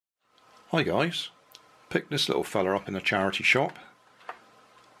Hi guys, picked this little fella up in a charity shop,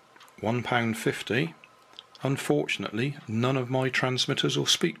 £1.50. Unfortunately none of my transmitters will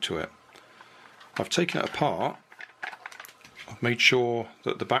speak to it. I've taken it apart, I've made sure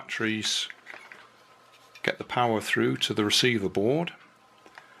that the batteries get the power through to the receiver board.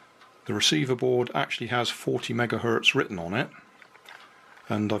 The receiver board actually has 40 megahertz written on it,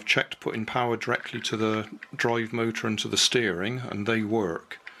 and I've checked putting power directly to the drive motor and to the steering, and they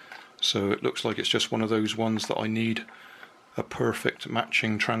work. So it looks like it's just one of those ones that I need a perfect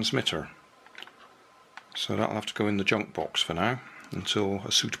matching transmitter. So that'll have to go in the junk box for now until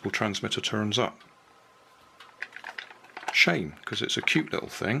a suitable transmitter turns up. Shame, because it's a cute little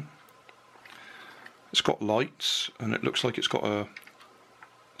thing. It's got lights and it looks like it's got a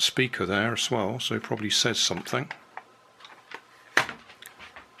speaker there as well, so it probably says something.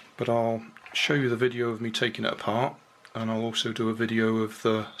 But I'll show you the video of me taking it apart, and I'll also do a video of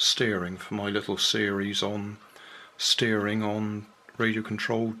the steering for my little series on steering on radio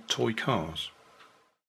controlled toy cars.